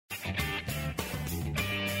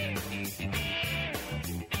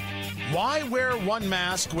Why wear one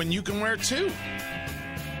mask when you can wear two?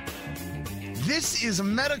 This is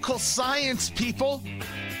medical science, people.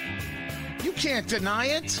 You can't deny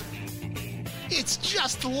it. It's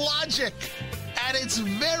just logic at its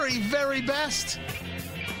very, very best.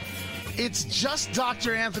 It's just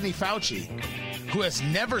Dr. Anthony Fauci, who has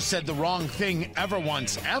never said the wrong thing ever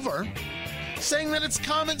once ever, saying that it's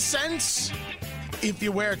common sense if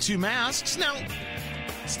you wear two masks. Now,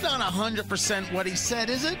 it's not 100% what he said,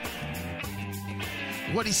 is it?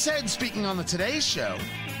 What he said, speaking on the Today Show,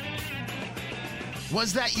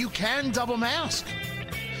 was that you can double mask,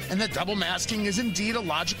 and that double masking is indeed a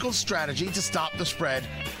logical strategy to stop the spread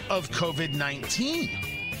of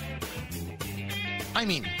COVID-19. I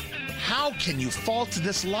mean, how can you fault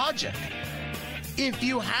this logic? If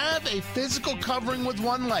you have a physical covering with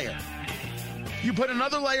one layer, you put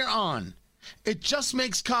another layer on, it just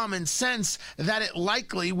makes common sense that it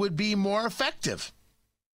likely would be more effective.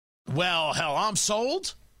 Well, hell, I'm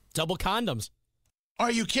sold. Double condoms.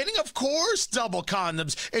 Are you kidding? Of course, double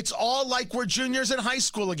condoms. It's all like we're juniors in high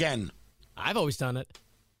school again. I've always done it,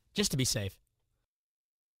 just to be safe.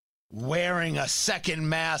 Wearing a second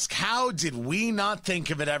mask. How did we not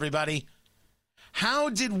think of it, everybody? How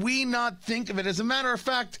did we not think of it? As a matter of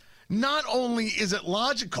fact, not only is it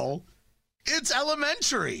logical, it's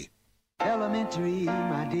elementary. Elementary,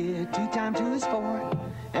 my dear, 2 times 2 is 4.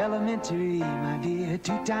 Elementary, my dear,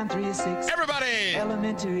 2 times 3 is 6. Everybody!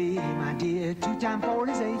 Elementary, my dear, 2 times 4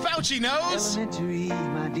 is 8. Fauci knows! Elementary,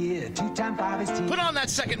 my dear, 2 times 5 is 10. Put on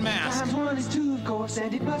that second mask. 2 times 1 is 2, of course,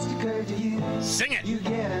 and it must occur to you. Sing it! You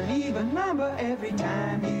get an even number every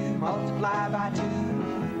time you multiply by 2.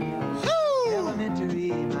 Woo!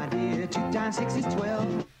 Elementary, my dear, 2 times 6 is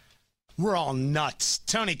 12. We're all nuts.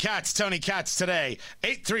 Tony Katz today.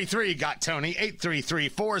 833-GOT-TONY,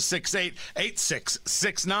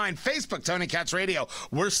 833-468-8669. Facebook, Tony Katz Radio.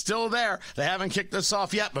 We're still there. They haven't kicked us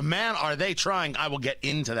off yet, but man, are they trying. I will get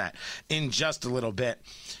into that in just a little bit.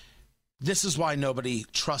 This is why nobody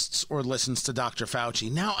trusts or listens to Dr.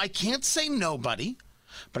 Fauci. Now, I can't say nobody,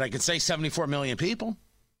 but I can say 74 million people.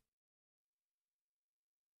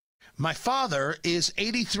 My father is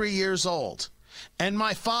 83 years old. And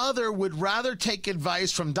my father would rather take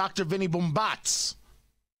advice from Dr. Vinny Bumbatz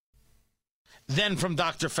than from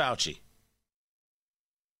Dr. Fauci.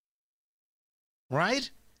 Right?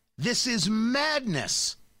 This is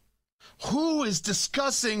madness. Who is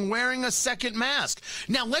discussing wearing a second mask?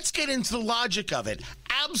 Now, let's get into the logic of it.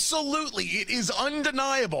 Absolutely, it is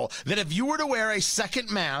undeniable that if you were to wear a second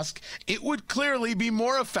mask, it would clearly be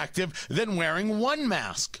more effective than wearing one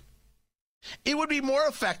mask. It would be more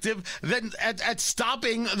effective than at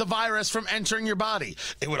stopping the virus from entering your body.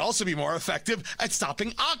 It would also be more effective at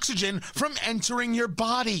stopping oxygen from entering your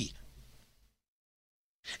body.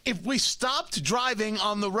 If we stopped driving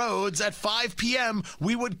on the roads at 5 p.m.,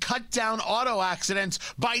 we would cut down auto accidents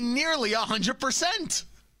by nearly 100%.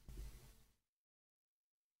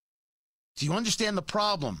 Do you understand the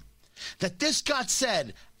problem? That this got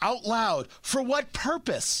said out loud. For what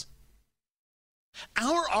purpose?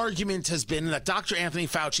 Our argument has been that Dr. Anthony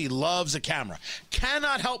Fauci loves a camera,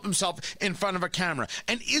 cannot help himself in front of a camera,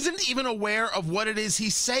 and isn't even aware of what it is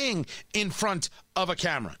he's saying in front of a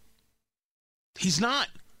camera. He's not.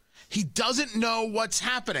 He doesn't know what's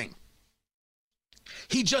happening.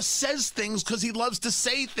 He just says things because he loves to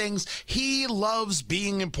say things. He loves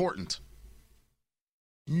being important.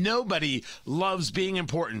 Nobody loves being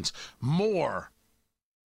important more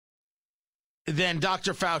than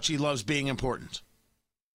Dr. Fauci loves being important.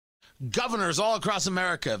 Governors all across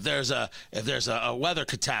America, if there's a weather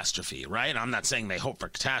catastrophe, right? I'm not saying they hope for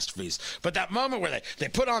catastrophes, but that moment where they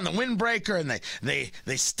put on the windbreaker and they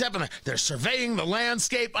step in, they're surveying the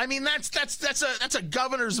landscape. I mean, that's a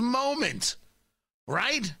governor's moment,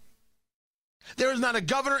 right? There is not a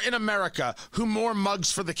governor in America who more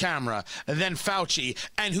mugs for the camera than Fauci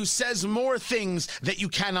and who says more things that you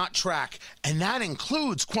cannot track, and that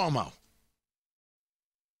includes Cuomo.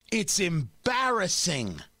 It's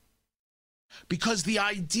embarrassing because the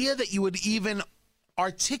idea that you would even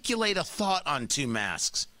articulate a thought on two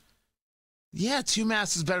masks. Yeah, two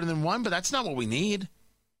masks is better than one, but that's not what we need.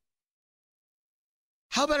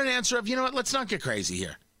 How about an answer of, you know what, let's not get crazy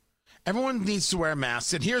here. Everyone needs to wear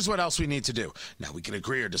masks, and here's what else we need to do. Now, we can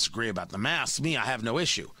agree or disagree about the masks. Me, I have no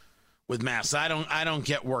issue with masks. I don't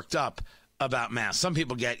get worked up about masks. Some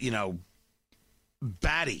people get,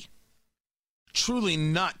 batty. Truly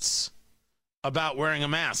nuts about wearing a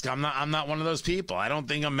mask. I'm not one of those people. I don't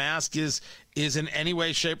think a mask is in any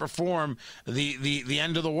way, shape, or form the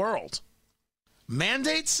end of the world.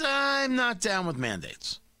 Mandates? I'm not down with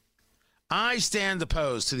mandates. I stand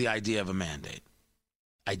opposed to the idea of a mandate.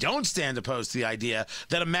 I don't stand opposed to the idea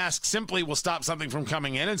that a mask simply will stop something from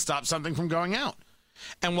coming in and stop something from going out.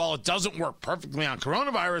 And while it doesn't work perfectly on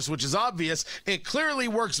coronavirus, which is obvious, it clearly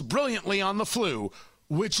works brilliantly on the flu,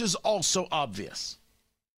 which is also obvious.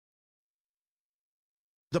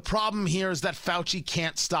 The problem here is that Fauci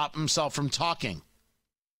can't stop himself from talking.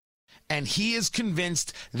 And he is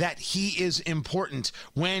convinced that he is important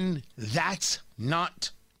when that's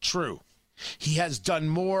not true. He has done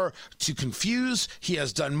more to confuse. He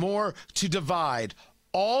has done more to divide,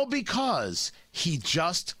 all because he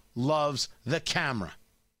just loves the camera.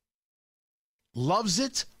 Loves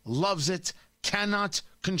it, cannot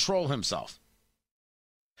control himself.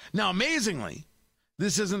 Now, amazingly,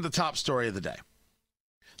 this isn't the top story of the day.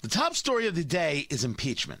 The top story of the day is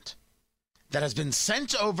impeachment that has been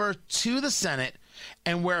sent over to the Senate,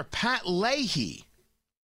 and where Pat Leahy,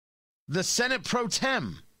 the Senate pro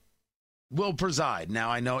tem, will preside. Now,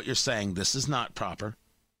 I know what you're saying. This is not proper.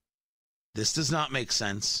 This does not make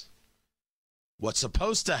sense. What's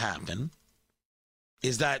supposed to happen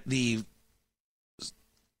is that the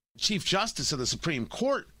Chief Justice of the Supreme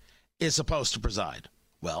Court is supposed to preside.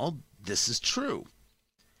 Well, this is true.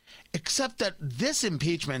 Except that this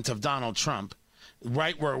impeachment of Donald Trump,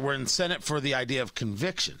 right, where we're in Senate for the idea of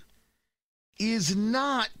conviction, is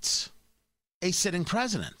not a sitting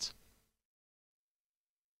president.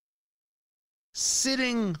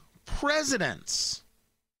 Sitting presidents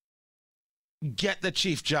get the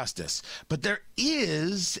Chief Justice, but there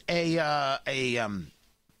is a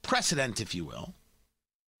precedent, if you will,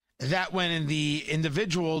 that when the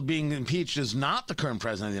individual being impeached is not the current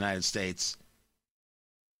president of the United States,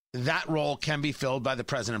 that role can be filled by the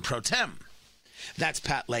president pro tem. That's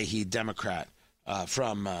Pat Leahy, Democrat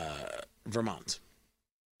from Vermont.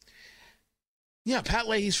 Yeah, Pat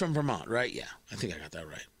Leahy's from Vermont, right? Yeah, I think I got that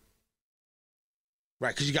right.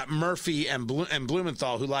 Right, because you got Murphy and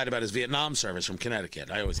Blumenthal, who lied about his Vietnam service, from Connecticut.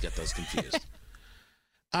 I always get those confused.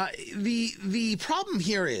 The problem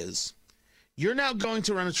here is you're now going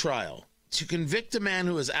to run a trial to convict a man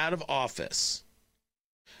who is out of office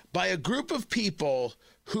by a group of people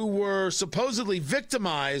who were supposedly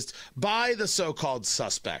victimized by the so-called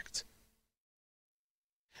suspect,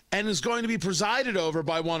 and is going to be presided over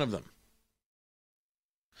by one of them.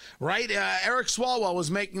 Right? Eric Swalwell was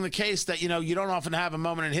making the case that, you don't often have a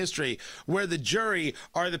moment in history where the jury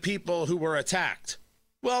are the people who were attacked.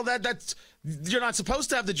 Well, that's you're not supposed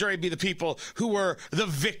to have the jury be the people who were the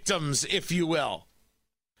victims, if you will.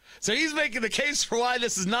 So he's making the case for why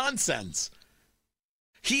this is nonsense.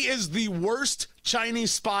 He is the worst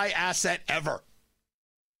Chinese spy asset ever.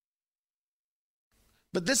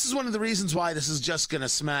 But this is one of the reasons why this is just going to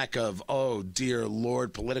smack of, oh, dear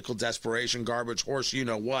Lord, political desperation, garbage, horse, you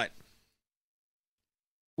know what.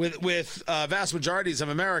 With vast majorities of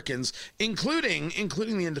Americans, including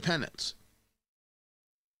the independents.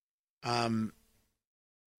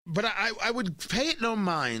 But I would pay it no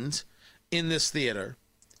mind in this theater,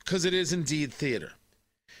 because it is indeed theater.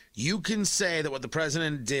 You can say that what the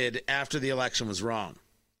president did after the election was wrong.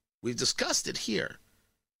 We've discussed it here.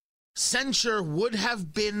 Censure would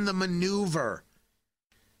have been the maneuver.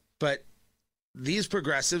 But these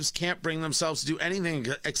progressives can't bring themselves to do anything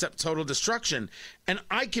except total destruction. And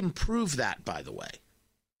I can prove that, by the way.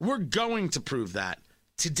 We're going to prove that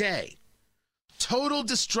today. Total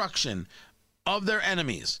destruction of their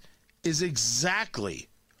enemies is exactly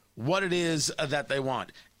what it is that they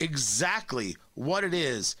want. Exactly what it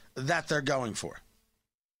is that they're going for.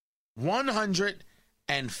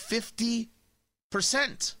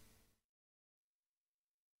 150%.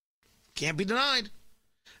 Can't be denied.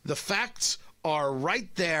 The facts are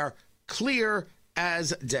right there, clear as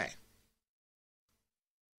day.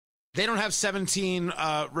 They don't have 17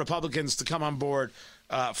 Republicans to come on board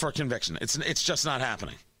for conviction. It's just not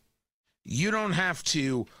happening. You don't have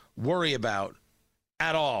to worry about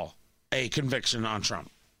at all a conviction on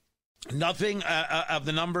Trump. Nothing of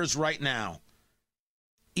the numbers right now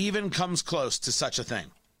even comes close to such a thing.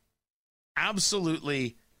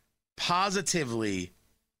 Absolutely, positively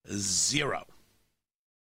zero.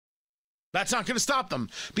 That's not going to stop them,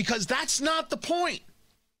 because that's not the point.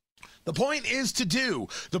 The point is to do.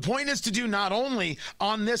 The point is to do not only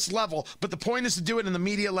on this level, but the point is to do it in the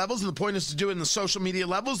media levels, and the point is to do it in the social media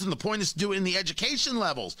levels, and the point is to do it in the education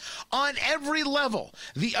levels. On every level,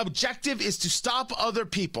 the objective is to stop other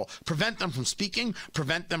people, prevent them from speaking,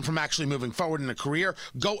 prevent them from actually moving forward in a career,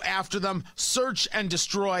 go after them, search and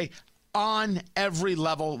destroy on every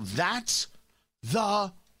level. That's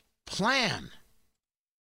the plan.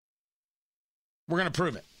 We're going to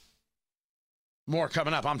prove it. More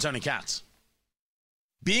coming up. I'm Tony Katz.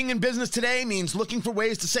 Being in business today means looking for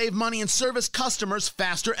ways to save money and service customers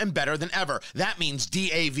faster and better than ever. That means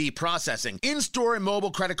DAV processing. In-store and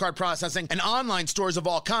mobile credit card processing and online stores of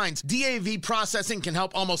all kinds, DAV processing can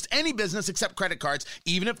help almost any business accept credit cards,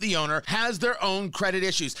 even if the owner has their own credit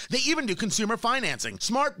issues. They even do consumer financing.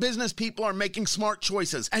 Smart business people are making smart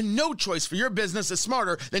choices, and no choice for your business is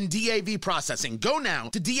smarter than DAV processing. Go now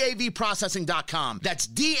to DAVprocessing.com. That's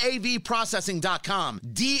DAVprocessing.com.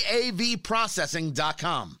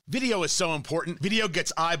 DAVprocessing.com. Video is so important. Video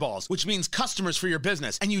gets eyeballs, which means customers for your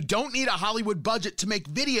business. And you don't need a Hollywood budget to make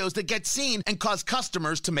videos that get seen and cause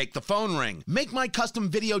customers to make the phone ring.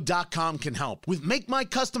 MakeMyCustomVideo.com can help. With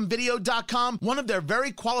MakeMyCustomVideo.com, one of their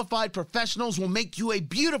very qualified professionals will make you a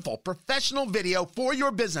beautiful professional video for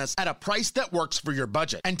your business at a price that works for your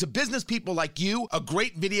budget. And to business people like you, a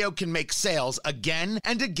great video can make sales again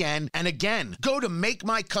and again and again. Go to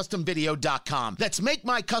MakeMyCustomVideo.com. That's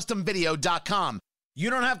MakeMyCustomVideo.com. You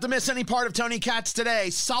don't have to miss any part of Tony Katz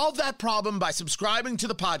Today. Solve that problem by subscribing to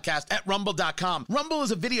the podcast at Rumble.com. Rumble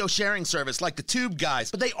is a video sharing service like the Tube guys,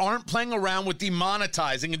 but they aren't playing around with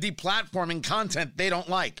demonetizing and deplatforming content they don't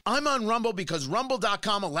like. I'm on Rumble because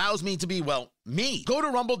Rumble.com allows me to be, well, me. Go to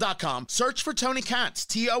Rumble.com, search for Tony Katz,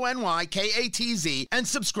 TonyKatz, and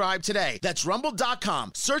subscribe today. That's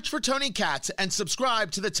Rumble.com. Search for Tony Katz and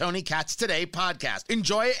subscribe to the Tony Katz Today podcast.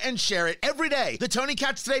 Enjoy it and share it every day. The Tony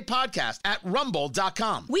Katz Today podcast at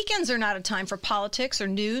Rumble.com. Weekends are not a time for politics or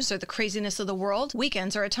news or the craziness of the world.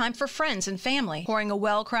 Weekends are a time for friends and family, pouring a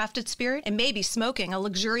well-crafted spirit and maybe smoking a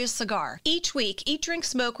luxurious cigar. Each week, Eat, Drink,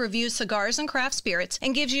 Smoke reviews cigars and craft spirits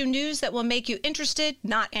and gives you news that will make you interested,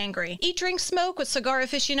 not angry. Eat, Drink, Smoke with cigar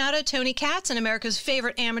aficionado Tony Katz and America's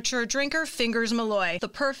favorite amateur drinker, Fingers Malloy. The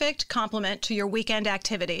perfect complement to your weekend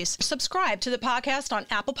activities. Subscribe to the podcast on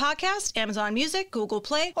Apple Podcasts, Amazon Music, Google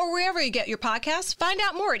Play, or wherever you get your podcasts. Find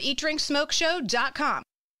out more at EatDrinkSmokeShow.com.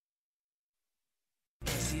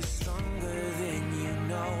 She's stronger than you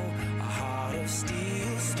know. A heart of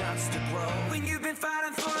steel starts to grow. When you've been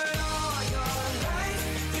fighting for it all your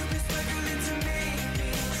life, you've been struggling to make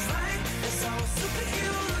things right. That's how a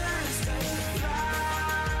superhero learns to fly.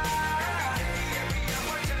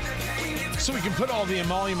 So we can put all the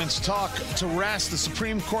emoluments talk to rest. The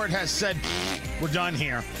Supreme Court has said, we're done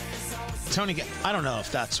here. Tony, I don't know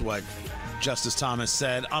if that's what Justice Thomas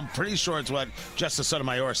said. I'm pretty sure it's what Justice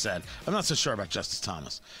Sotomayor said. I'm not so sure about Justice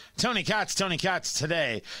Thomas. Tony Katz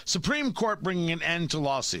Today. Supreme Court bringing an end to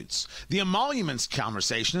lawsuits. The emoluments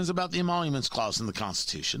conversation is about the emoluments clause in the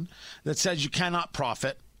Constitution that says you cannot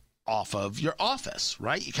profit off of your office,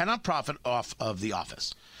 right? You cannot profit off of the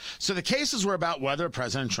office. So the cases were about whether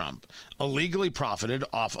President Trump illegally profited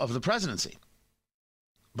off of the presidency.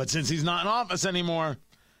 But since he's not in office anymore,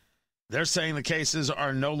 they're saying the cases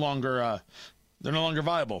are no longer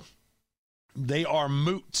viable. They are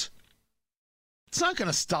moot. It's not going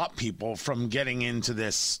to stop people from getting into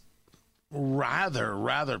this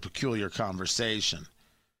rather peculiar conversation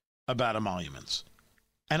about emoluments.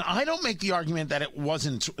 And I don't make the argument that it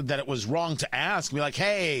was wrong to ask. Be like,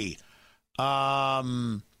 hey,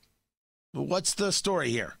 what's the story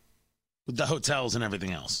here with the hotels and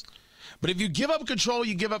everything else? But if you give up control,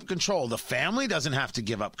 you give up control. The family doesn't have to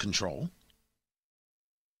give up control.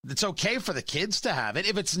 It's okay for the kids to have it.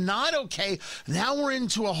 If it's not okay, now we're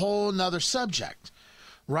into a whole nother subject,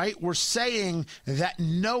 right? We're saying that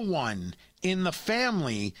no one in the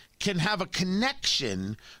family can have a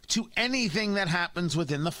connection to anything that happens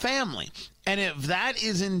within the family. And if that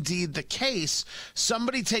is indeed the case,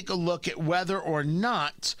 somebody take a look at whether or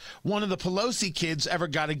not one of the Pelosi kids ever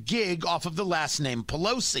got a gig off of the last name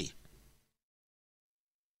Pelosi.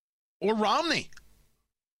 Or Romney.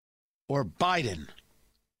 Or Biden.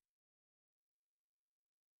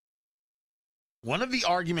 One of the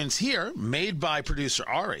arguments here made by producer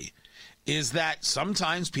Ari is that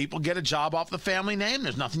sometimes people get a job off the family name.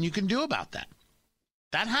 There's nothing you can do about that.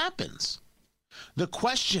 That happens. The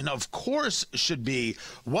question, of course, should be,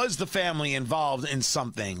 was the family involved in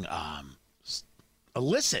something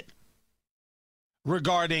illicit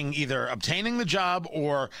regarding either obtaining the job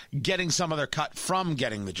or getting some other cut from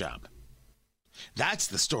getting the job? That's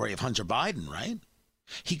the story of Hunter Biden, right?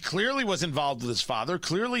 He clearly was involved with his father,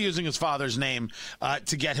 clearly using his father's name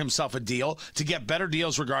to get himself a deal, to get better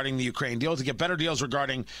deals regarding the Ukraine deal, to get better deals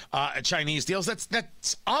regarding Chinese deals.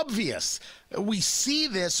 That's obvious. We see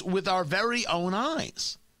this with our very own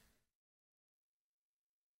eyes.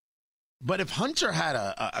 But if Hunter had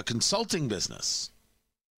a consulting business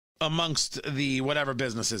amongst the whatever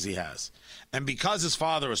businesses he has, and because his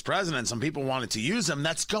father was president, some people wanted to use him,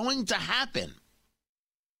 that's going to happen.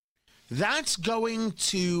 That's going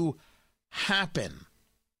to happen.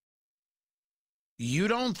 You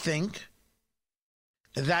don't think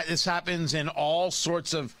that this happens in all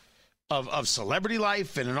sorts of celebrity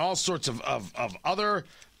life and in all sorts of other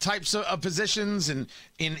types of positions and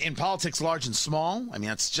in politics, large and small? I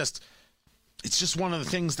mean, it's just one of the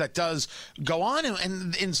things that does go on.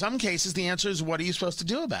 And in some cases, the answer is, what are you supposed to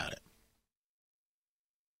do about it?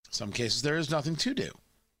 Some cases, there is nothing to do.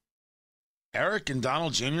 Eric and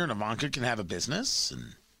Donald Jr. and Ivanka can have a business,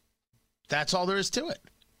 and that's all there is to it.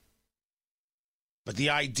 But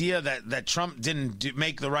the idea that Trump didn't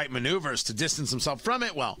make the right maneuvers to distance himself from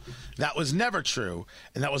it, well, that was never true.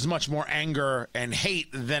 And that was much more anger and hate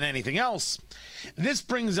than anything else. This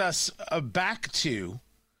brings us back to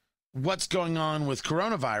what's going on with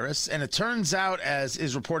coronavirus. And it turns out, as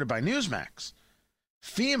is reported by Newsmax,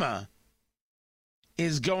 FEMA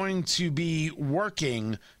is going to be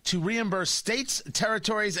working to reimburse states,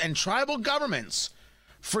 territories, and tribal governments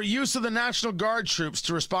for use of the National Guard troops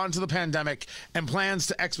to respond to the pandemic and plans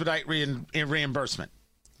to expedite reimbursement.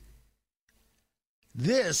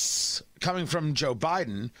 This coming from Joe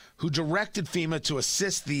Biden, who directed FEMA to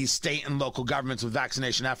assist these state and local governments with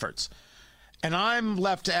vaccination efforts. And I'm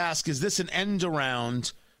left to ask, is this an end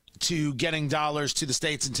around to getting dollars to the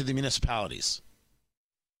states and to the municipalities?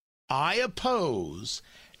 I oppose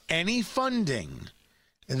any funding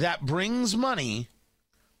that brings money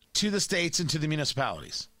to the states and to the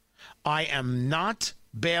municipalities. I am not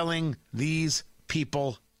bailing these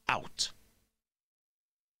people out.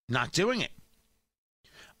 Not doing it.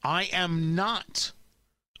 I am not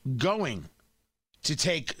going to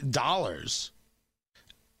take dollars,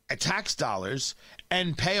 tax dollars,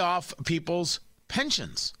 and pay off people's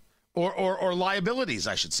pensions or liabilities,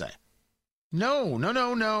 I should say. No.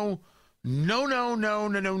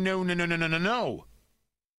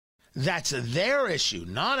 That's their issue,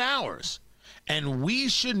 not ours. And we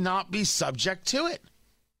should not be subject to it.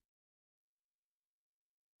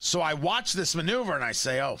 So I watch this maneuver and I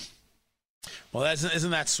say, oh, well,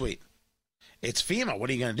 isn't that sweet? It's FEMA. What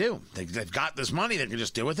are you going to do? They've got this money. They can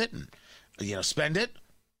just do with it and, spend it.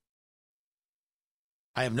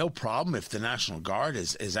 I have no problem if the National Guard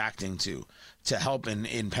is acting to help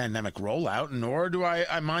in pandemic rollout, nor do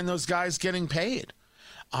I mind those guys getting paid.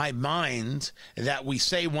 I mind that we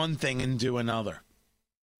say one thing and do another.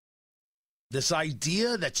 This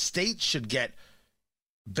idea that states should get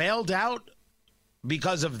bailed out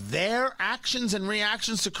because of their actions and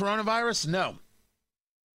reactions to coronavirus, no.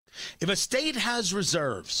 If a state has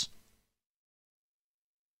reserves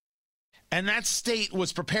and that state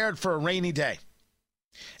was prepared for a rainy day,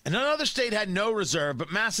 and another state had no reserve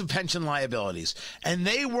but massive pension liabilities, and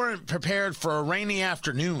they weren't prepared for a rainy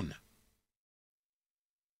afternoon,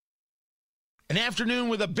 an afternoon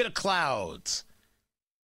with a bit of clouds,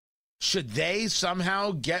 should they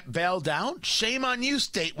somehow get bailed out? Shame on you,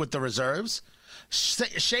 state with the reserves.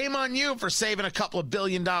 Shame on you for saving a couple of $1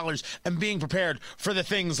 billion and being prepared for the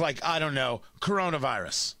things like, I don't know,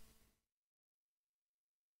 coronavirus.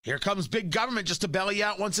 Here comes big government just to bail you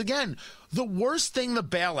out once again. The worst thing the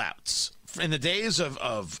bailouts in the days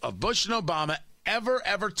of Bush and Obama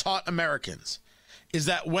ever taught Americans is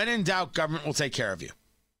that when in doubt, government will take care of you.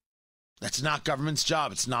 That's not government's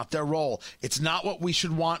job. It's not their role. It's not what we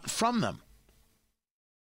should want from them.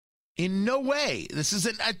 In no way. This is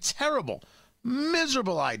a terrible,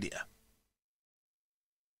 miserable idea.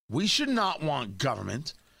 We should not want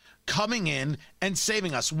government coming in and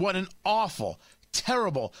saving us. What an awful,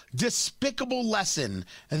 terrible, despicable lesson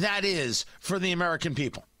that is for the American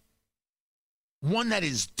people. One that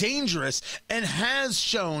is dangerous and has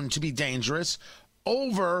shown to be dangerous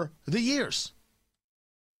over the years.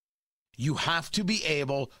 You have to be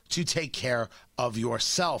able to take care of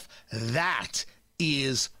yourself. That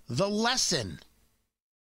is the lesson.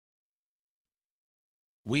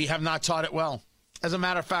 We have not taught it well. As a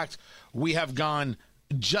matter of fact, we have gone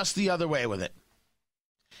just the other way with it.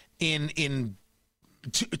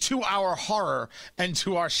 To our horror and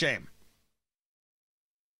to our shame.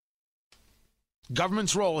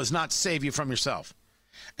 Government's role is not to save you from yourself.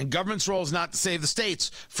 And government's role is not to save the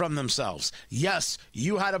states from themselves. Yes,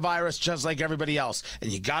 you had a virus just like everybody else,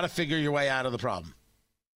 and you got to figure your way out of the problem.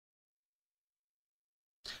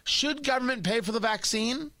 Should government pay for the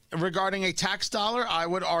vaccine regarding a tax dollar? I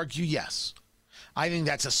would argue yes. I think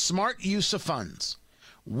that's a smart use of funds.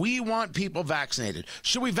 We want people vaccinated.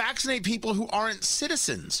 Should we vaccinate people who aren't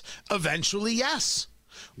citizens? Eventually, yes.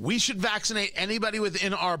 We should vaccinate anybody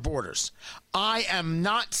within our borders. I am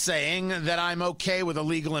not saying that I'm okay with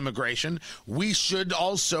illegal immigration. We should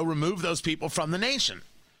also remove those people from the nation.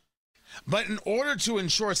 But in order to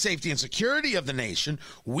ensure safety and security of the nation,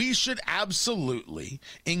 we should absolutely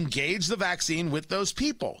engage the vaccine with those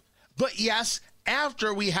people. But yes,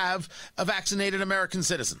 after we have vaccinated American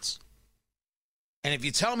citizens. And if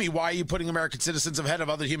you tell me why are you putting American citizens ahead of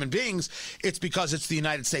other human beings, it's because it's the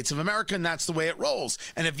United States of America and that's the way it rolls.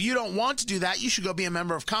 And if you don't want to do that, you should go be a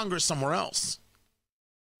member of Congress somewhere else.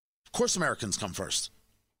 Of course Americans come first.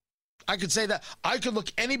 I could say that. I could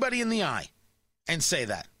look anybody in the eye and say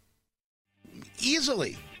that.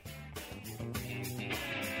 Easily.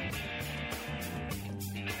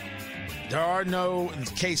 There are no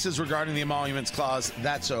cases regarding the emoluments clause.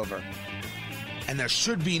 That's over. And there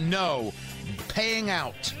should be no paying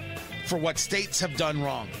out for what states have done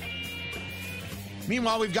wrong.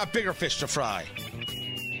 Meanwhile, we've got bigger fish to fry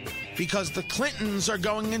because the Clintons are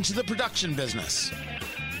going into the production business.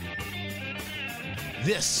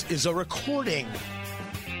 This is a recording.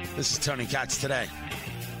 This is Tony Katz Today.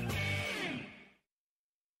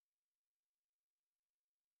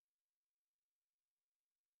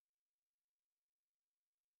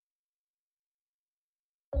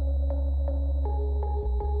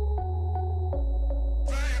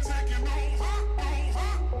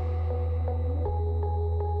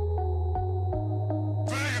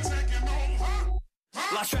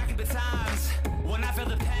 Lost track of the times when I felt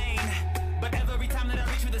the pain, but every time that I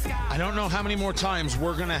reach for the sky. I don't know how many more times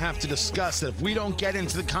we're going to have to discuss that if we don't get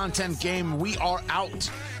into the content game, we are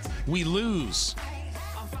out. We lose.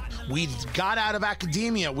 We got out of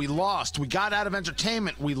academia, we lost. We got out of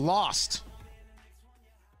entertainment, we lost.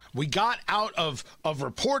 We got out of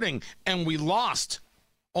reporting, and we lost.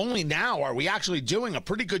 Only now are we actually doing a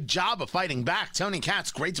pretty good job of fighting back. Tony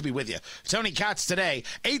Katz, great to be with you. Tony Katz Today,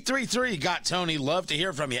 833-GOT-TONY. Love to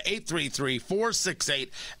hear from you.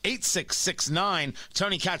 833-468-8669.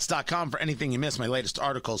 TonyKatz.com for anything you missed. My latest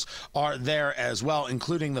articles are there as well,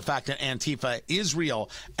 including the fact that Antifa is real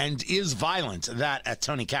and is violent. That at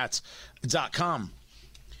TonyKatz.com.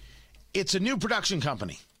 It's a new production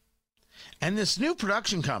company. And this new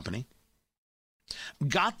production company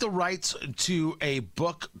got the rights to a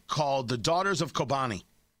book called The Daughters of Kobani.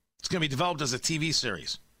 It's going to be developed as a TV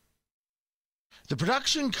series. The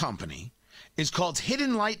production company is called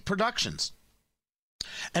Hidden Light Productions.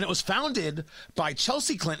 And it was founded by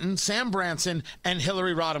Chelsea Clinton, Sam Branson, and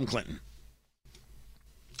Hillary Rodham Clinton.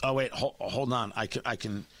 Oh, wait, hold on. I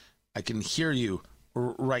can hear you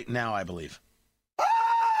right now, I believe.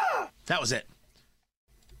 That was it.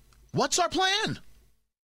 What's our plan?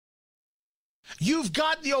 You've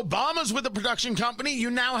got the Obamas with a production company. You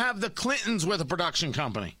now have the Clintons with a production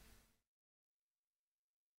company.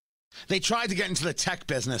 They tried to get into the tech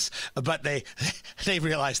business, but they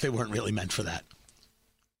realized they weren't really meant for that.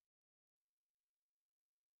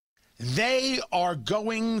 They are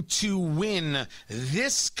going to win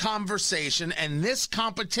this conversation and this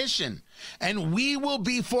competition, and we will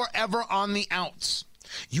be forever on the outs.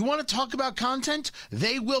 You want to talk about content?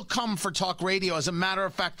 They will come for talk radio. As a matter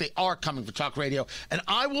of fact, they are coming for talk radio, and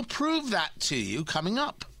I will prove that to you coming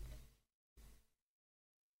up.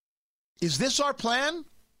 Is this our plan?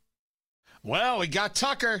 Well, we got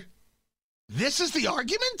Tucker. This is the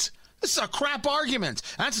argument? This is a crap argument.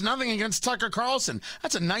 That's nothing against Tucker Carlson.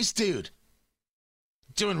 That's a nice dude.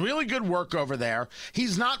 Doing really good work over there.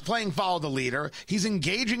 He's not playing follow the leader. He's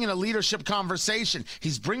engaging in a leadership conversation.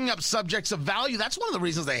 He's bringing up subjects of value. That's one of the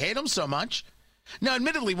reasons they hate him so much. Now,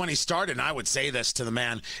 admittedly, when he started, and I would say this to the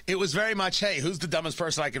man, it was very much, hey, who's the dumbest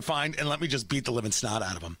person I can find, and let me just beat the living snot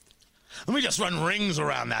out of him. Let me just run rings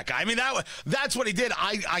around that guy. I mean, that's what he did.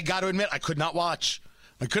 I got to admit, I could not watch.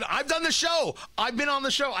 I've done the show. I've been on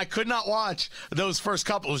the show. I could not watch those first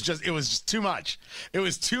couple. It was just too much. It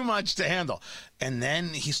was too much to handle. And then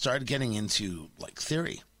he started getting into like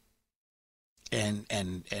theory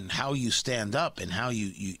and how you stand up and how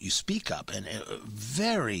you speak up and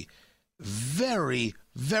very, very,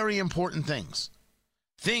 very important things.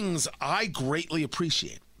 Things I greatly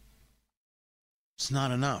appreciate. It's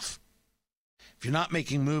not enough. If you're not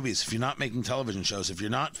making movies, if you're not making television shows, if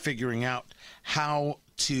you're not figuring out how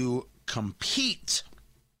to compete,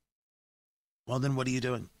 well, then what are you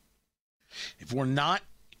doing? If we're not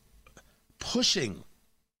pushing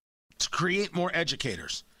to create more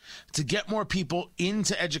educators, to get more people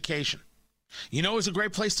into education, you know, it's a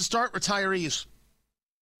great place to start, retirees.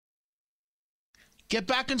 Get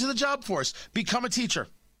back into the job force. Become a teacher.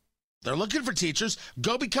 They're looking for teachers.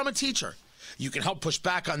 Go become a teacher. You can help push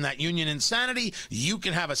back on that union insanity. You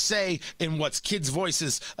can have a say in what kids'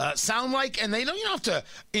 voices sound like, and you don't have to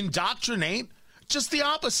indoctrinate. Just the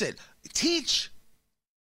opposite. Teach.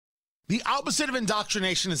 The opposite of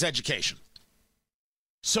indoctrination is education.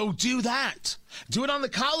 So do that. Do it on the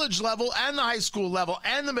college level and the high school level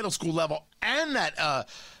and the middle school level and that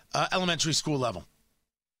elementary school level.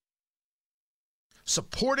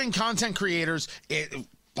 Supporting content creators,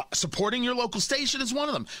 supporting your local station is one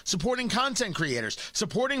of them. Supporting content creators,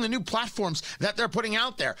 supporting the new platforms that they're putting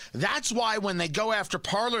out there. That's why when they go after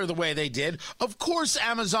Parler the way they did, of course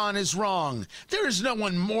Amazon is wrong. There is no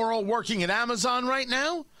one moral working at Amazon right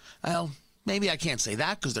now. Well, maybe I can't say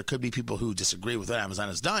that because there could be people who disagree with what Amazon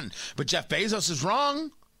has done. But Jeff Bezos is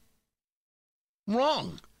wrong.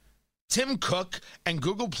 Wrong. Tim Cook and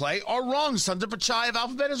Google Play are wrong. Sundar Pichai of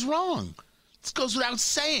Alphabet is wrong. This goes without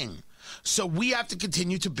saying. So we have to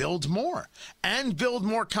continue to build more and build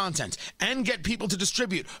more content and get people to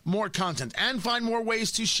distribute more content and find more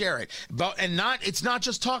ways to share it. It's not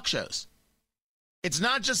just talk shows. It's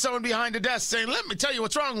not just someone behind a desk saying, let me tell you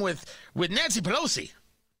what's wrong with Nancy Pelosi.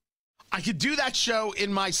 I could do that show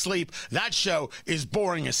in my sleep. That show is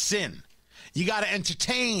boring as sin. You got to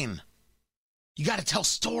entertain. You got to tell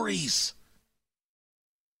stories.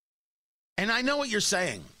 And I know what you're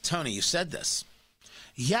saying. Tony, you said this.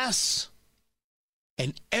 Yes.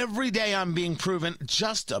 And every day I'm being proven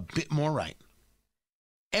just a bit more right.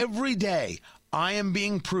 Every day I am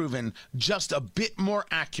being proven just a bit more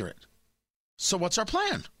accurate. So what's our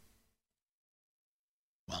plan?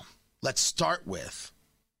 Well, let's start with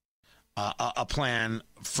a plan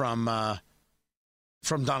from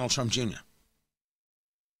Donald Trump Jr.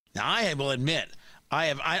 Now, I will admit,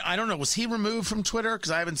 I don't know, was he removed from Twitter?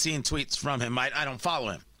 Because I haven't seen tweets from him. I don't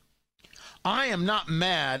follow him. I am not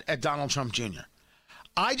mad at Donald Trump Jr.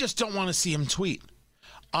 I just don't want to see him tweet.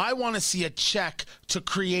 I want to see a check to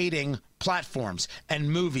creating platforms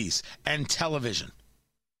and movies and television,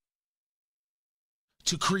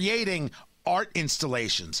 to creating art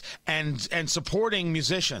installations and supporting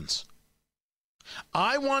musicians.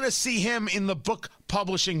 I want to see him in the book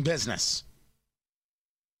publishing business.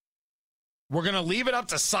 We're going to leave it up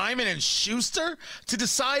to Simon and Schuster to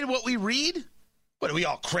decide what we read? What, are we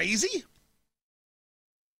all crazy?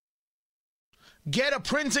 Get a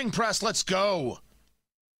printing press. Let's go.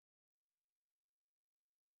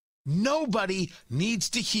 Nobody needs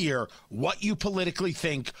to hear what you politically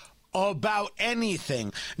think about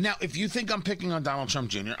anything. Now, if you think I'm picking on Donald Trump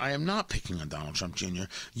Jr., I am not picking on Donald Trump Jr.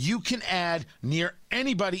 You can add near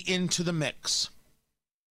anybody into the mix.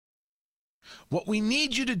 What we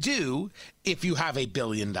need you to do, if you have $1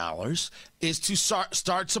 billion, is to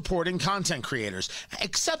start supporting content creators.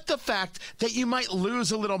 Accept the fact that you might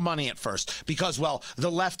lose a little money at first because, well,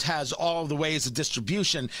 the left has all the ways of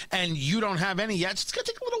distribution and you don't have any yet. It's going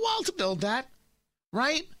to take a little while to build that,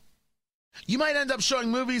 right? You might end up showing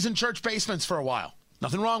movies in church basements for a while.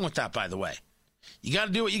 Nothing wrong with that, by the way. You got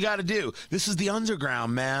to do what you got to do. This is the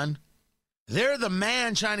underground, man. They're the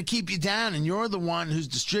man trying to keep you down, and you're the one who's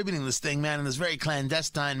distributing this thing, man, in this very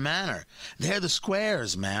clandestine manner. They're the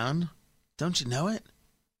squares, man. Don't you know it?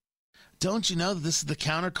 Don't you know that this is the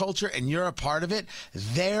counterculture and you're a part of it?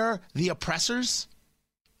 They're the oppressors.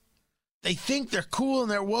 They think they're cool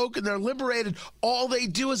and they're woke and they're liberated. All they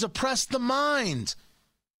do is oppress the mind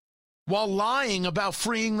while lying about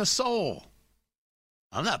freeing the soul.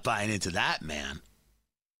 I'm not buying into that, man.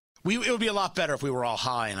 It would be a lot better if we were all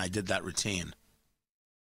high and I did that routine.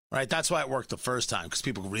 Right? That's why it worked the first time, because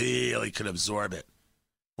people really could absorb it.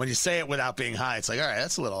 When you say it without being high, it's like, all right,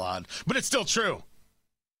 that's a little odd. But it's still true.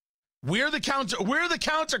 We're the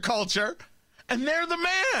counterculture, and they're the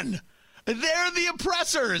man. They're the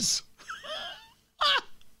oppressors.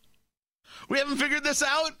 We haven't figured this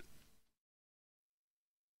out?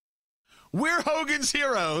 We're Hogan's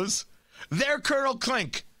Heroes. They're Colonel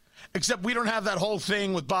Klink. Except we don't have that whole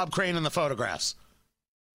thing with Bob Crane in the photographs.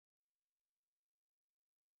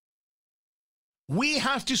 We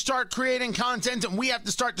have to start creating content and we have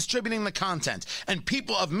to start distributing the content. And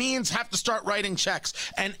people of means have to start writing checks.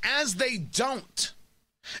 And as they don't,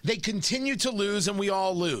 they continue to lose and we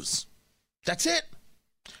all lose. That's it.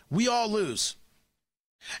 We all lose.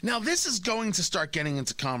 Now, this is going to start getting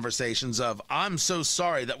into conversations of, I'm so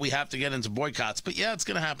sorry that we have to get into boycotts. But yeah, it's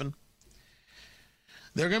going to happen.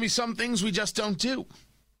 There are going to be some things we just don't do.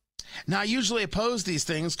 Now, I usually oppose these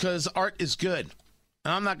things because art is good.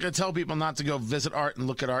 And I'm not going to tell people not to go visit art and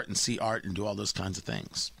look at art and see art and do all those kinds of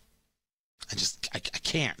things. I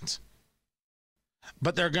can't.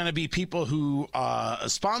 But there are going to be people who,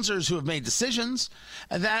 sponsors who have made decisions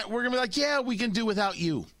that we're going to be like, yeah, we can do without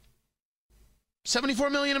you. 74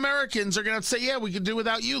 million Americans are going to say, yeah, we can do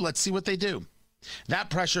without you. Let's see what they do. That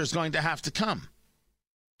pressure is going to have to come.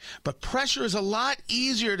 But pressure is a lot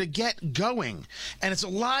easier to get going. And it's a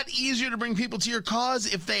lot easier to bring people to your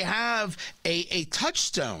cause if they have a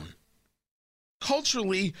touchstone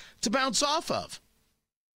culturally to bounce off of.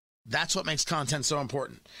 That's what makes content so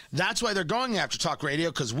important. That's why they're going after talk radio,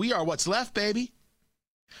 because we are what's left, baby.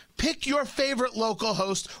 Pick your favorite local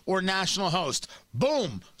host or national host.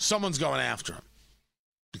 Boom, someone's going after him.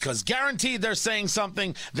 Because guaranteed they're saying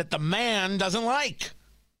something that the man doesn't like.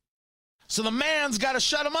 So the man's got to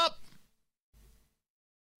shut him up.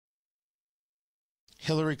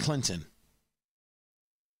 Hillary Clinton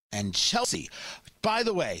and Chelsea. By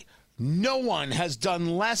the way, no one has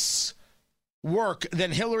done less work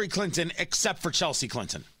than Hillary Clinton except for Chelsea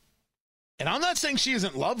Clinton. And I'm not saying she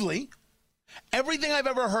isn't lovely. Everything I've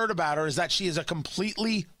ever heard about her is that she is a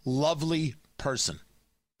completely lovely person.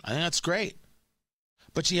 I think that's great.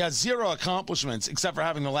 But she has zero accomplishments except for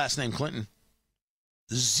having the last name Clinton.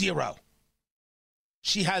 Zero.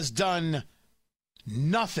 She has done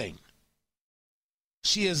nothing.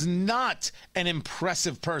 She is not an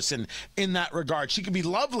impressive person in that regard. She can be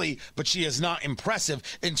lovely, but she is not impressive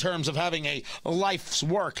in terms of having a life's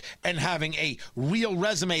work and having a real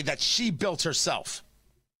resume that she built herself.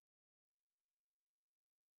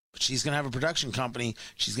 But she's going to have a production company.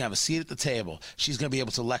 She's going to have a seat at the table. She's going to be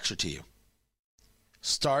able to lecture to you.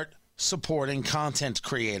 Start supporting content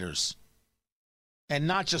creators. And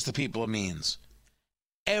not just the people of means.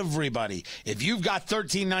 Everybody. If you've got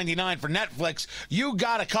 $13.99 for Netflix, you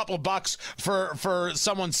got a couple bucks for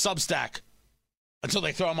someone's Substack until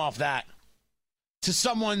they throw them off that. To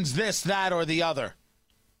someone's this, that, or the other.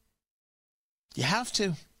 You have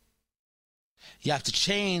to. You have to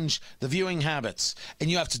change the viewing habits,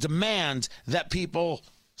 and you have to demand that people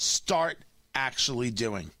start actually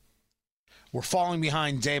doing. We're falling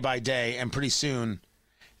behind day by day, and pretty soon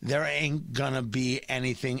there ain't gonna be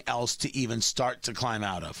anything else to even start to climb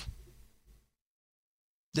out of.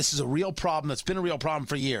 This is a real problem that's been a real problem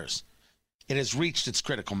for years. It has reached its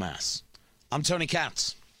critical mass. I'm Tony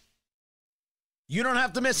Katz. You don't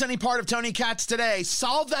have to miss any part of Tony Katz Today.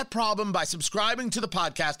 Solve that problem by subscribing to the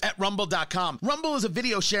podcast at Rumble.com. Rumble is a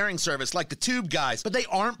video sharing service like the Tube guys, but they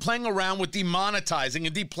aren't playing around with demonetizing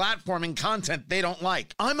and deplatforming content they don't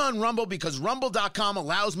like. I'm on Rumble because Rumble.com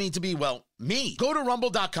allows me to be, well, me. Go to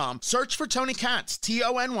Rumble.com, search for Tony Katz,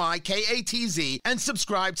 TonyKatz, and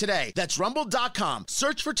subscribe today. That's Rumble.com.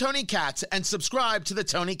 Search for Tony Katz and subscribe to the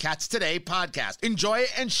Tony Katz Today podcast. Enjoy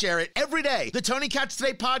it and share it every day. The Tony Katz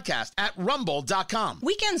Today podcast at Rumble.com.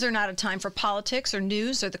 Weekends are not a time for politics or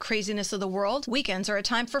news or the craziness of the world. Weekends are a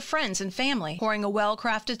time for friends and family, pouring a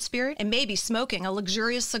well-crafted spirit and maybe smoking a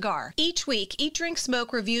luxurious cigar. Each week, Eat, Drink,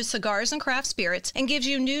 Smoke reviews cigars and craft spirits and gives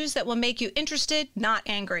you news that will make you interested, not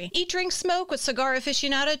angry. Eat, Drink, Smoke with cigar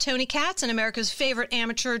aficionado Tony Katz and America's favorite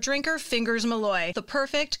amateur drinker, Fingers Malloy. The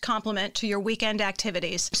perfect complement to your weekend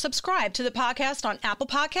activities. Subscribe to the podcast on Apple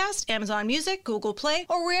Podcasts, Amazon Music, Google Play,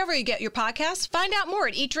 or wherever you get your podcasts. Find out more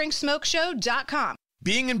at eatdrinksmokeshow.com.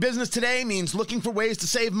 Being in business today means looking for ways to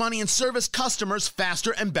save money and service customers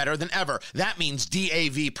faster and better than ever. That means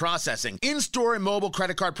DAV processing. In-store and mobile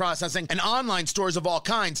credit card processing and online stores of all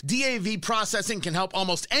kinds. DAV processing can help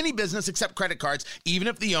almost any business accept credit cards, even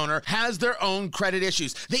if the owner has their own credit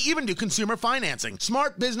issues. They even do consumer financing.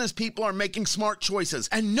 Smart business people are making smart choices,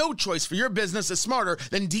 and no choice for your business is smarter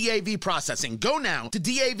than DAV processing. Go now to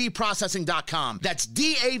DAVprocessing.com. That's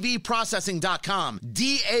DAVprocessing.com.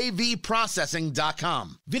 DAVprocessing.com.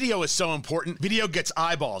 Video is so important. Video gets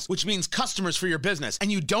eyeballs, which means customers for your business. And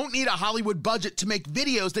you don't need a Hollywood budget to make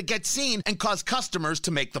videos that get seen and cause customers to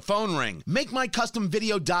make the phone ring.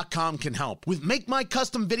 MakeMyCustomVideo.com can help. With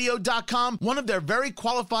MakeMyCustomVideo.com, one of their very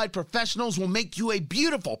qualified professionals will make you a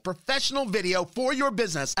beautiful professional video for your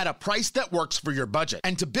business at a price that works for your budget.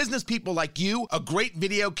 And to business people like you, a great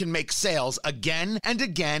video can make sales again and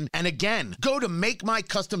again and again. Go to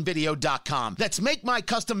MakeMyCustomVideo.com. That's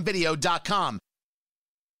MakeMyCustomVideo.com.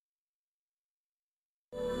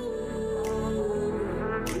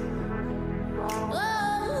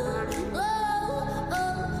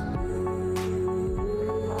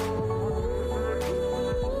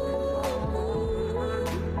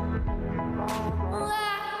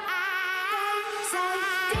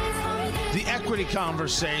 The equity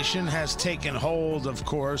conversation has taken hold, of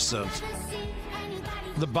course, of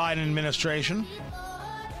the Biden administration.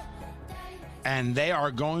 And they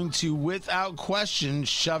are going to, without question,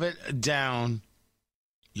 shove it down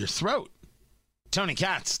your throat. Tony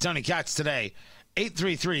Katz Today.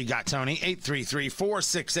 833-GOT-TONY,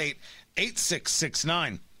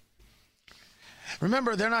 833-468-8669.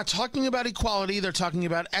 Remember, they're not talking about equality, they're talking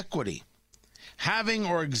about equity. Having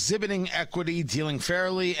or exhibiting equity, dealing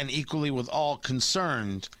fairly and equally with all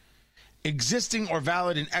concerned, existing or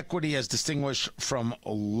valid in equity as distinguished from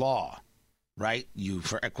law, right?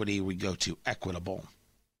 For equity, we go to equitable.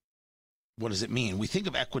 What does it mean? We think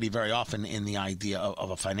of equity very often in the idea of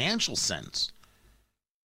a financial sense,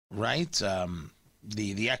 right?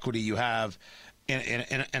 The equity you have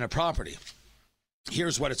in a property.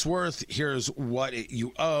 Here's what it's worth. Here's what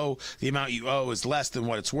you owe. The amount you owe is less than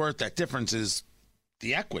what it's worth. That difference is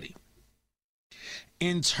the equity.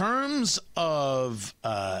 In terms of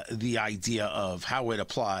the idea of how it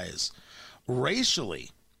applies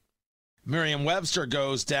racially, Merriam-Webster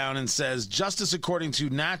goes down and says, justice according to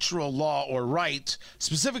natural law or right,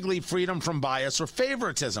 specifically freedom from bias or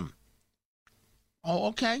favoritism. Oh,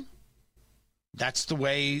 okay. That's the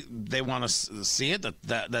way they want to see it.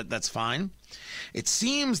 That's fine. It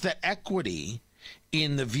seems that equity,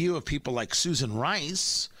 in the view of people like Susan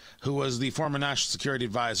Rice, who was the former national security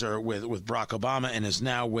advisor with Barack Obama and is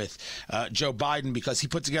now with Joe Biden because he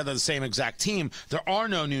put together the same exact team. There are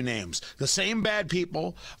no new names. The same bad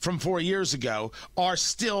people from 4 years ago are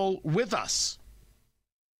still with us.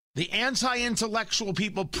 The anti-intellectual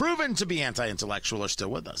people, proven to be anti-intellectual, are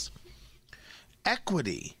still with us.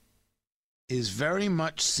 Equity is very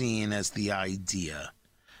much seen as the idea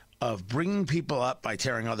of bringing people up by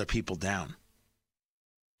tearing other people down.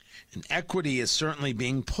 And equity is certainly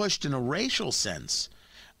being pushed in a racial sense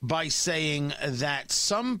by saying that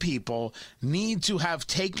some people need to have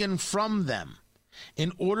taken from them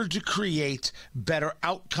in order to create better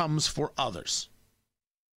outcomes for others.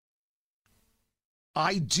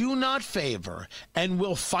 I do not favor and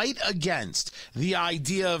will fight against the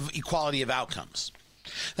idea of equality of outcomes.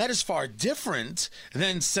 That is far different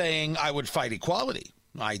than saying I would fight equality.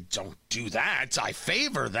 I don't do that. I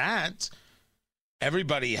favor that.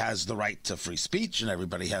 Everybody has the right to free speech, and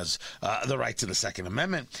everybody has the right to the Second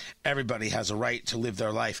Amendment. Everybody has a right to live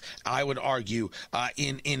their life. I would argue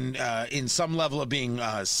in some level of being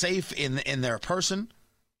safe in their person,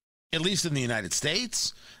 at least in the United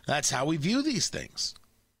States. That's how we view these things.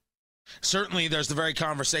 Certainly, there's the very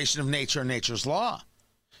conversation of nature and nature's law.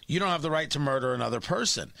 You don't have the right to murder another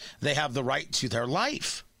person. They have the right to their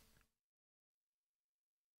life.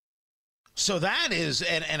 So that is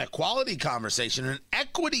an equality conversation. An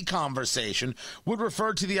equity conversation would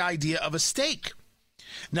refer to the idea of a stake.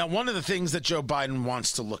 Now, one of the things that Joe Biden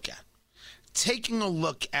wants to look at, taking a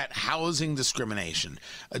look at housing discrimination,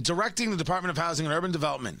 directing the Department of Housing and Urban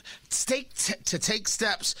Development to take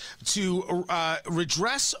steps to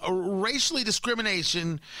redress racially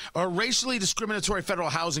discrimination or racially discriminatory federal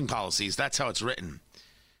housing policies. That's how it's written.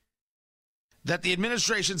 That the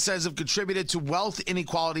administration says have contributed to wealth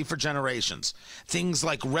inequality for generations. Things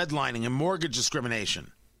like redlining and mortgage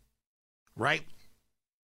discrimination. Right?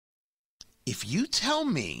 If you tell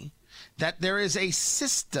me that there is a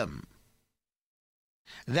system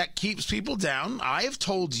that keeps people down, I have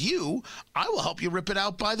told you I will help you rip it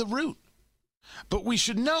out by the root. But we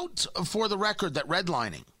should note for the record that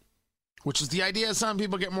redlining, which is the idea some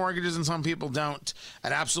people get mortgages and some people don't,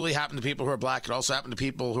 it absolutely happened to people who are black. It also happened to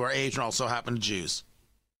people who are Asian. It also happened to Jews.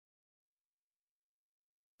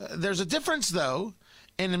 There's a difference, though,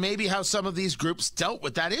 in maybe how some of these groups dealt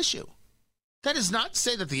with that issue. That is not to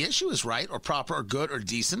say that the issue is right or proper or good or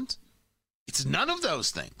decent. It's none of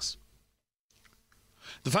those things.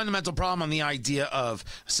 The fundamental problem on the idea of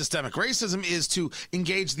systemic racism is to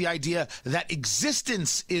engage the idea that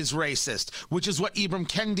existence is racist, which is what Ibram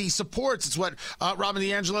Kendi supports. It's what Robin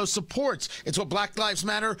DiAngelo supports. It's what Black Lives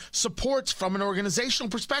Matter supports from an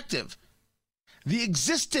organizational perspective. The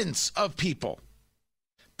existence of people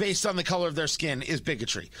based on the color of their skin is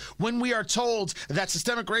bigotry. When we are told that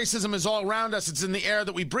systemic racism is all around us, it's in the air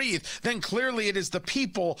that we breathe, then clearly it is the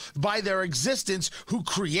people by their existence who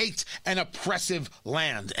create an oppressive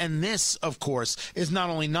land. And this, of course, is not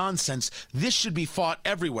only nonsense, this should be fought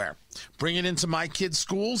everywhere. Bring it into my kids'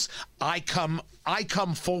 schools, I come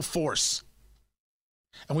full force.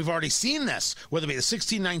 And we've already seen this, whether it be the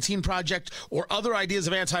 1619 Project or other ideas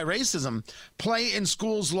of anti-racism, play in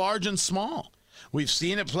schools large and small. We've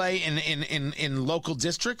seen it play in local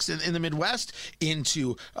districts in the Midwest,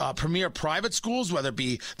 into premier private schools, whether it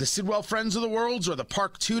be the Sidwell Friends of the World or the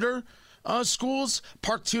Park Tudor schools.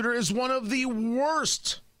 Park Tudor is one of the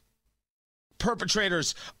worst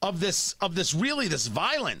perpetrators of this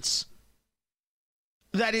violence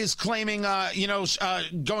that is claiming,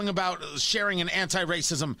 going about sharing an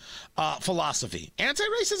anti-racism philosophy.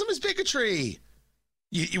 Anti-racism is bigotry.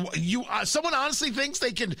 Someone honestly thinks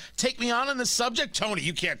they can take me on this subject? Tony,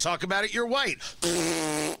 you can't talk about it. You're white.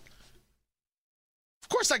 Of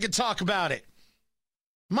course I can talk about it.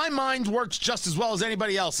 My mind works just as well as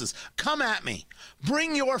anybody else's. Come at me.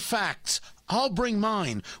 Bring your facts. I'll bring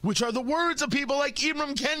mine, which are the words of people like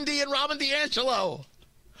Ibram Kendi and Robin DiAngelo.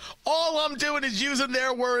 All I'm doing is using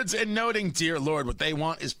their words and noting, dear Lord, what they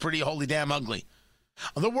want is pretty holy damn ugly.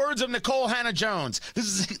 The words of Nicole Hannah-Jones. This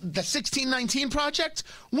is the 1619 Project.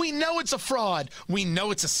 We know it's a fraud. We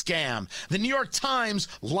know it's a scam. The New York Times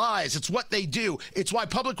lies. It's what they do. It's why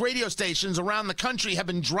public radio stations around the country have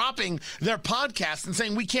been dropping their podcasts and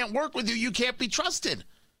saying, we can't work with you. You can't be trusted.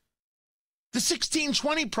 The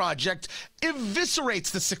 1620 Project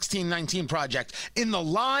eviscerates the 1619 Project in the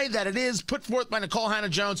lie that it is put forth by Nicole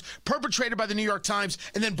Hannah-Jones, perpetrated by the New York Times,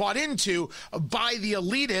 and then bought into by the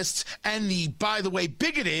elitists and the, by the way,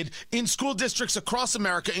 bigoted in school districts across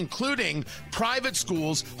America, including private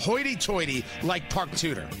schools, hoity-toity, like Park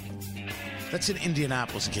Tudor. That's in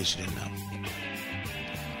Indianapolis, in case you didn't know.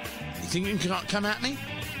 You think you can come at me?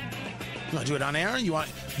 You want to do it on air? You want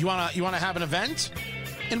to have an event?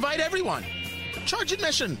 Invite everyone. Charge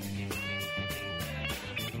admission.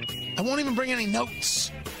 I won't even bring any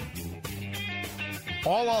notes.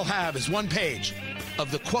 All I'll have is one page of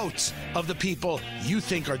the quotes of the people you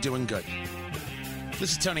think are doing good.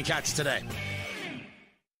 This is Tony Katz Today.